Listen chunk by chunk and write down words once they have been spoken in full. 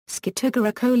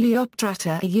Scutigera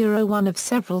coleoptrata one of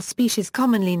several species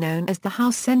commonly known as the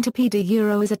house centipede.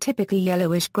 Is a typically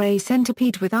yellowish-grey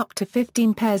centipede with up to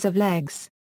 15 pairs of legs.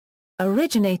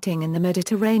 Originating in the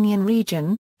Mediterranean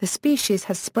region, the species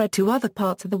has spread to other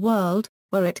parts of the world,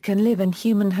 where it can live in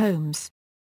human homes.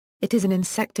 It is an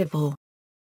insectivore.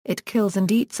 It kills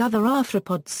and eats other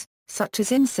arthropods, such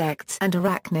as insects and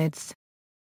arachnids.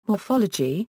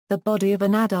 Morphology: the body of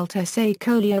an adult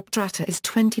coleoptrata is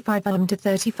 25 to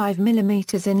 35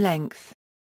 mm in length.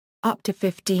 Up to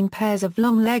 15 pairs of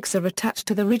long legs are attached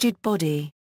to the rigid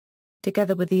body.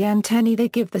 Together with the antennae, they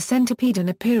give the centipede an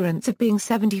appearance of being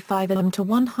 75 to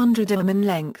 100 in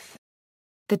length.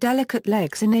 The delicate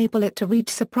legs enable it to reach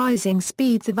surprising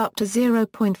speeds of up to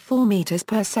 0.4 meters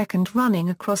per second running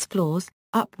across floors,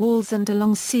 up walls and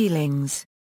along ceilings.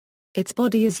 Its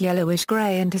body is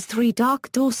yellowish-grey and has 3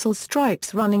 dark dorsal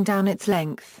stripes running down its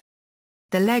length.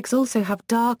 The legs also have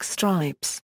dark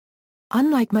stripes.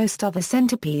 Unlike most other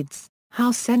centipedes,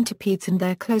 house centipedes and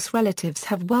their close relatives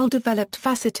have well-developed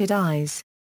faceted eyes.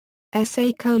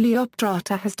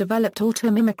 Coleoptrata has developed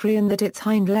automimicry in that its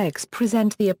hind legs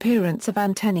present the appearance of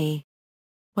antennae.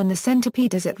 When the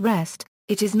centipede is at rest,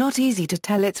 it is not easy to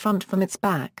tell its front from its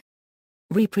back.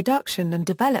 Reproduction and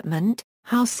development: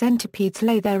 house centipedes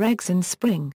lay their eggs in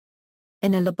spring.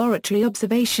 In a laboratory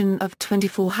observation of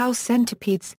 24 house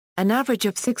centipedes, an average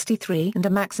of 63 and a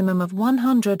maximum of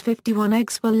 151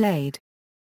 eggs were laid.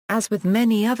 As with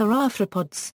many other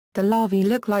arthropods, the larvae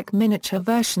look like miniature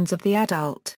versions of the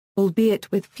adult, albeit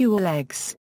with fewer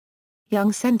legs.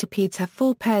 Young centipedes have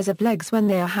 4 pairs of legs when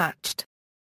they are hatched.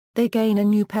 They gain a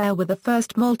new pair with the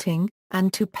first molting,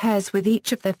 and 2 pairs with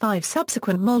each of their 5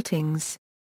 subsequent moltings.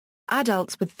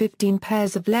 Adults with 15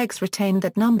 pairs of legs retain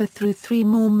that number through 3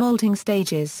 more molting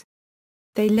stages.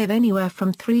 They live anywhere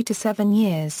from 3 to 7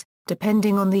 years,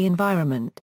 depending on the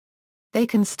environment. They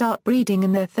can start breeding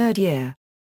in their 3rd year.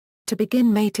 To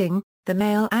begin mating, the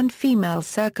male and female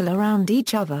circle around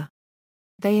each other.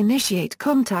 They initiate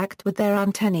contact with their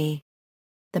antennae.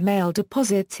 The male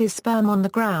deposits his sperm on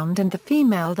the ground and the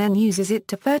female then uses it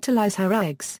to fertilize her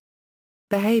eggs.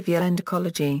 Behavior and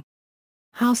ecology: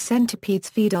 house centipedes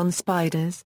feed on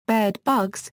spiders, bed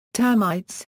bugs,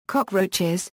 termites,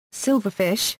 cockroaches,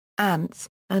 silverfish, ants,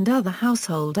 and other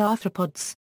household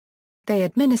arthropods. They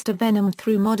administer venom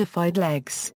through modified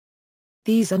legs.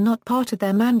 These are not part of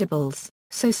their mandibles,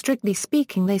 so strictly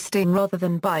speaking they sting rather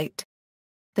than bite.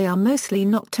 They are mostly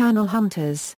nocturnal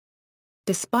hunters.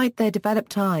 Despite their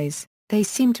developed eyes, they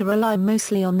seem to rely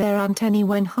mostly on their antennae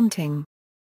when hunting.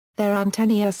 Their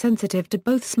antennae are sensitive to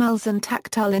both smells and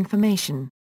tactile information.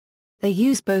 They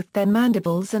use both their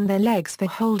mandibles and their legs for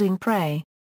holding prey.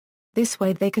 This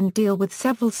way they can deal with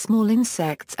several small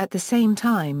insects at the same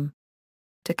time.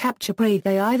 To capture prey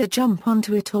they either jump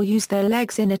onto it or use their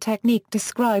legs in a technique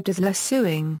described as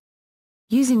lassoing.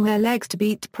 Using their legs to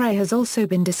beat prey has also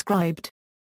been described.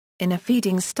 In a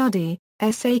feeding study,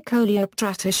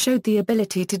 coleoptrata showed the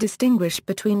ability to distinguish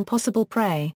between possible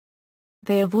prey.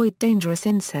 They avoid dangerous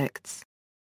insects.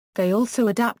 They also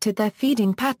adapted their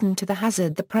feeding pattern to the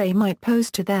hazard the prey might pose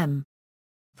to them.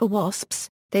 For wasps,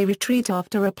 they retreat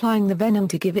after applying the venom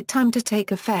to give it time to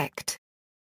take effect.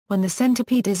 When the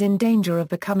centipede is in danger of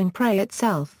becoming prey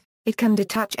itself, it can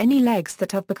detach any legs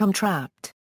that have become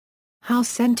trapped. House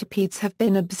centipedes have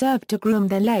been observed to groom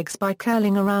their legs by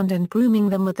curling around and grooming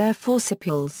them with their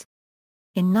forcipules.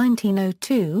 In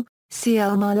 1902,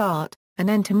 C.L. Millart, an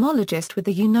entomologist with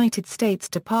the United States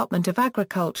Department of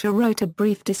Agriculture, wrote a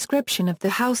brief description of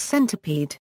the house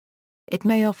centipede. It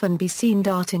may often be seen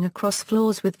darting across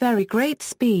floors with very great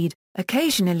speed,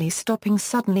 occasionally stopping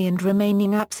suddenly and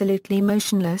remaining absolutely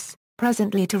motionless,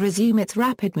 presently to resume its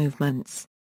rapid movements.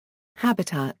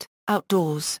 Habitat: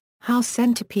 outdoors. House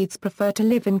centipedes prefer to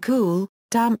live in cool,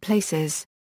 damp places.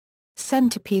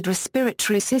 Centipede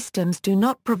respiratory systems do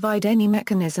not provide any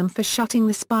mechanism for shutting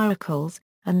the spiracles,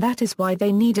 and that is why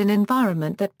they need an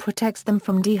environment that protects them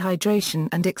from dehydration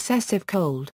and excessive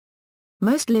cold.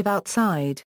 Most live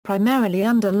outside, primarily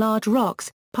under large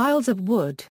rocks, piles of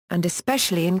wood, and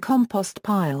especially in compost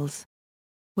piles.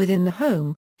 Within the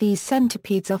home, these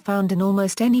centipedes are found in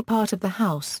almost any part of the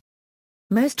house.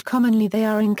 Most commonly they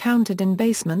are encountered in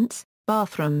basements,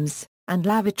 bathrooms, and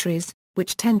lavatories,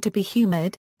 which tend to be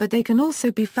humid, but they can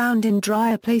also be found in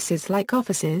drier places like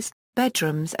offices,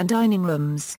 bedrooms and dining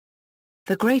rooms.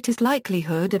 The greatest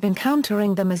likelihood of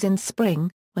encountering them is in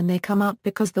spring, when they come out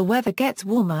because the weather gets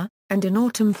warmer, and in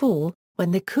autumn-fall,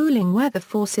 when the cooling weather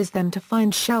forces them to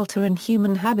find shelter in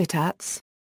human habitats.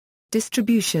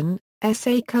 Distribution: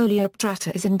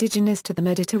 Coleoptrata is indigenous to the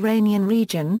Mediterranean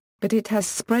region, but it has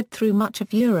spread through much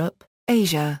of Europe,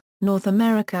 Asia, North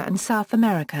America and South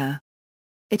America.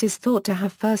 It is thought to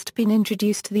have first been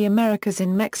introduced to the Americas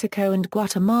in Mexico and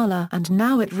Guatemala, and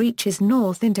now it reaches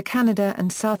north into Canada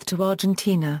and south to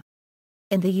Argentina.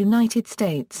 In the United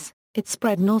States, it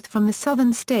spread north from the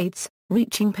southern states,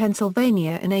 reaching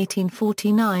Pennsylvania in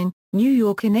 1849, New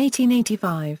York in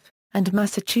 1885, and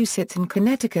Massachusetts and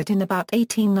Connecticut in about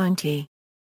 1890.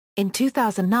 In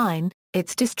 2009,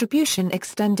 its distribution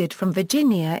extended from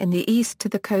Virginia in the east to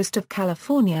the coast of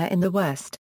California in the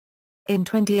west. In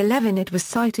 2011 it was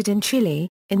sighted in Chile,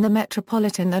 in the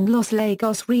metropolitan and Los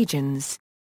Lagos regions.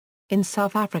 In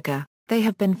South Africa, they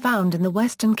have been found in the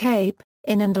Western Cape,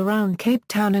 in and around Cape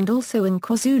Town, and also in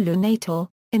KwaZulu-Natal,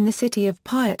 in the city of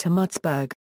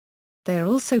Pietermaritzburg. They are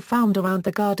also found around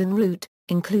the Garden Route,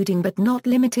 including but not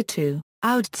limited to,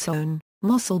 Oudtshoorn,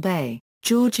 Mossel Bay,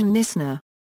 George and Nisna.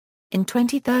 In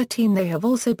 2013 they have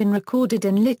also been recorded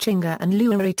in Lichinga and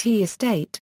Luariti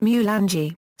Estate,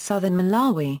 Mulanje, southern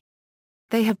Malawi.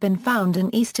 They have been found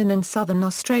in eastern and southern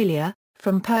Australia,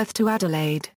 from Perth to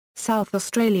Adelaide, South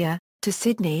Australia, to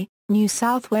Sydney, New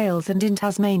South Wales and in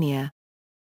Tasmania.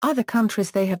 Other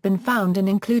countries they have been found in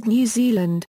include New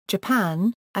Zealand,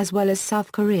 Japan, as well as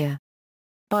South Korea.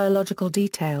 Biological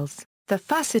details: the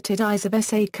faceted eyes of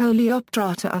S.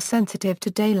 coleoptrata are sensitive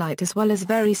to daylight as well as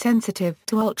very sensitive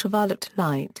to ultraviolet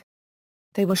light.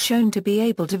 They were shown to be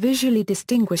able to visually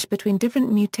distinguish between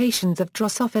different mutations of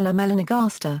Drosophila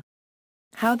melanogaster.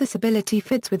 How this ability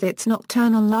fits with its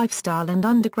nocturnal lifestyle and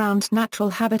underground natural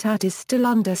habitat is still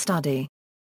under study.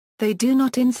 They do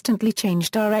not instantly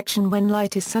change direction when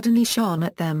light is suddenly shone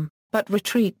at them, but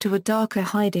retreat to a darker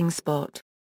hiding spot.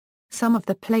 Some of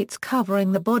the plates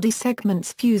covering the body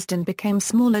segments fused and became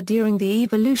smaller during the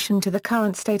evolution to the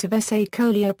current state of S.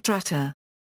 coleoptrata.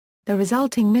 The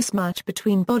resulting mismatch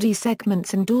between body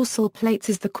segments and dorsal plates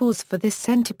is the cause for this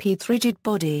centipede's rigid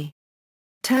body.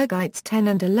 Tergites 10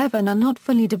 and 11 are not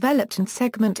fully developed and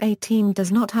segment 18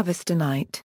 does not have a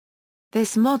stenite.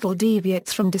 This model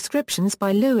deviates from descriptions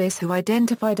by Lewis, who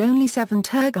identified only 7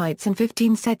 tergites and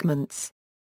 15 segments.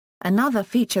 Another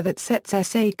feature that sets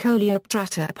S.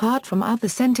 coleoptrata apart from other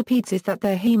centipedes is that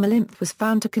their hemolymph was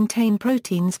found to contain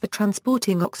proteins for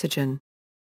transporting oxygen.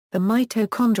 The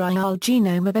mitochondrial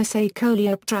genome of S.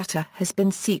 coleoptrata has been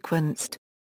sequenced.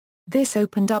 This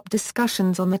opened up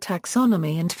discussions on the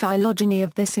taxonomy and phylogeny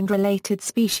of this and related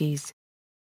species.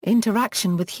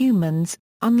 Interaction with humans: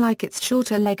 unlike its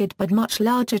shorter-legged but much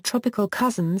larger tropical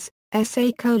cousins, S.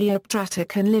 coleoptrata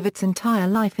can live its entire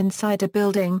life inside a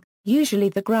building, usually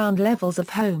the ground levels of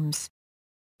homes.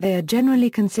 They are generally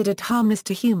considered harmless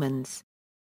to humans.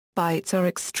 Bites are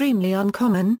extremely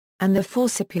uncommon, and the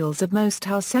forcipules of most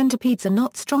house centipedes are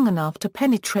not strong enough to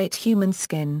penetrate human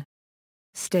skin.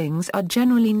 Stings are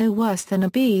generally no worse than a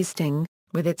bee's sting,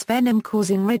 with its venom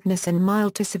causing redness and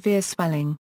mild to severe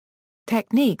swelling.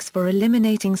 Techniques for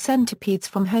eliminating centipedes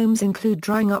from homes include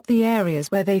drying up the areas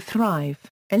where they thrive,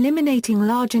 eliminating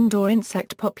large indoor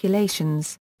insect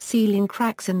populations, sealing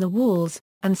cracks in the walls,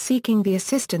 and seeking the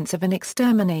assistance of an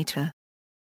exterminator.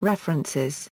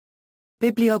 References.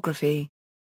 Bibliography.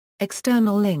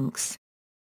 External links.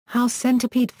 House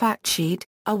Centipede Fact Sheet,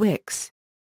 a Wix.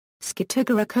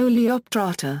 Scutigera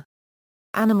coleoptrata.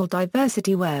 Animal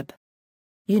Diversity Web.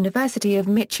 University of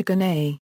Michigan A.